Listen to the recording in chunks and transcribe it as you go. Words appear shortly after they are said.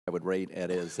I would rate it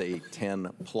as a 10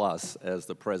 plus, as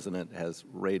the President has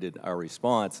rated our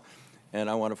response. And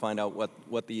I want to find out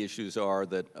what the issues are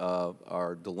that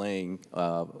are delaying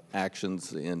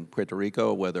actions in Puerto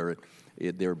Rico, whether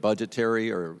they're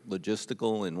budgetary or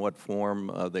logistical, in what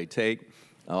form they take.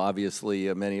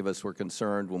 Obviously, many of us were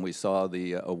concerned when we saw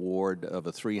the award of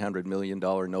a $300 million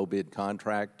no-bid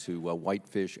contract to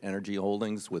Whitefish Energy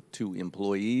Holdings with 2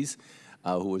 employees,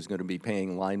 who was going to be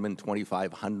paying linemen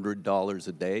 $2,500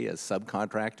 a day as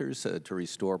subcontractors to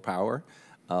restore power.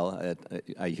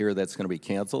 I hear that's going to be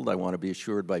canceled. I want to be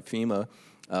assured by FEMA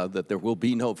that there will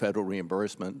be no federal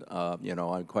reimbursement. You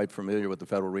know, I'm quite familiar with the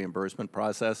federal reimbursement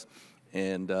process,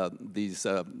 and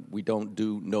we don't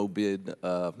do no-bid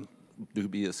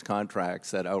dubious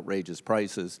contracts at outrageous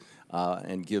prices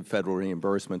and give federal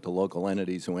reimbursement to local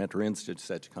entities who enter into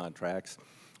such contracts.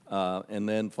 And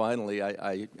then finally,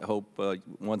 I hope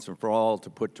once and for all to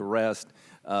put to rest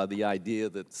the idea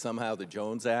that somehow the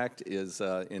Jones Act is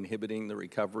inhibiting the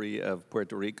recovery of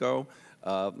Puerto Rico.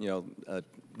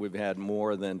 We've had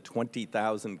more than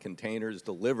 20,000 containers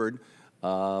delivered.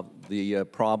 The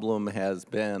problem has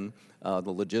been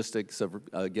the logistics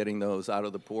of getting those out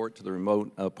of the port to the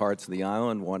remote parts of the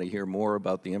island. Want to hear more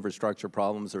about the infrastructure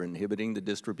problems that are inhibiting the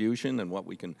distribution and what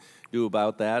we can do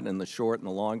about that in the short and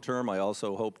the long term. I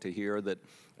also hope to hear that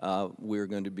we're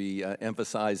going to be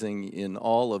emphasizing in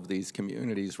all of these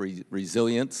communities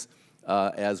resilience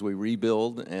as we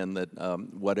rebuild, and that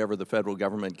whatever the federal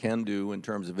government can do in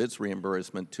terms of its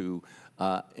reimbursement to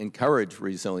encourage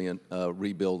resilient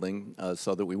rebuilding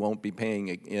so that we won't be paying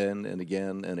again and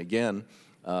again and again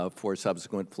for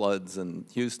subsequent floods in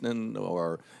Houston,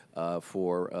 or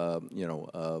for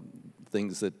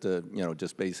things that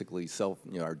just basically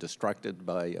are destructed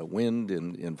by wind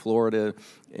in Florida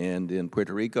and in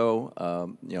Puerto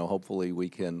Rico. Hopefully we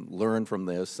can learn from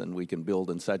this, and we can build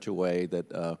in such a way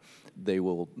that they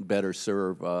will better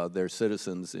serve their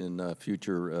citizens in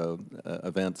future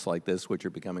events like this, which are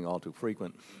becoming all too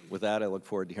frequent. With that, I look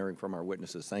forward to hearing from our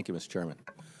witnesses. Thank you, Mr. Chairman.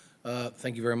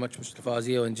 Thank you very much, Mr.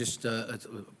 DeFazio. And just a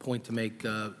point to make,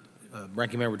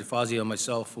 Ranking Member DeFazio and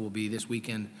myself will be this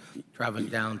weekend traveling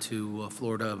down to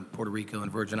Florida, Puerto Rico,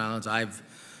 and Virgin Islands. I've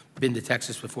been to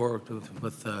Texas before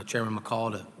with Chairman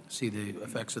McCall to see the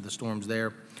effects of the storms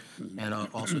there, and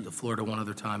also to Florida one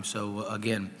other time. So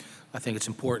again, I think it's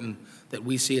important that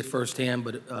we see it firsthand,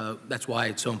 but that's why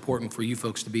it's so important for you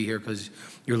folks to be here, because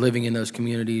you're living in those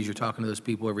communities, you're talking to those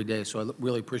people every day. So I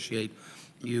really appreciate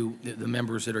you, the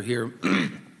members that are here,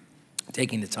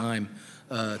 taking the time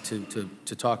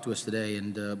to talk to us today.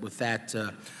 And with that,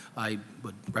 I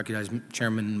would recognize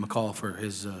Chairman McCall for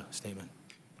his statement.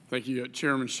 Thank you,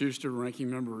 Chairman Schuster, Ranking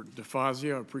Member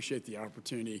DeFazio. I appreciate the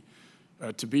opportunity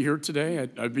to be here today.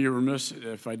 I'd be remiss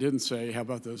if I didn't say, how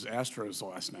about those Astros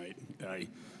last night?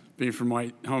 Being from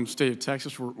my home state of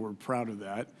Texas, we're proud of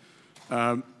that.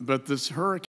 But this hurricane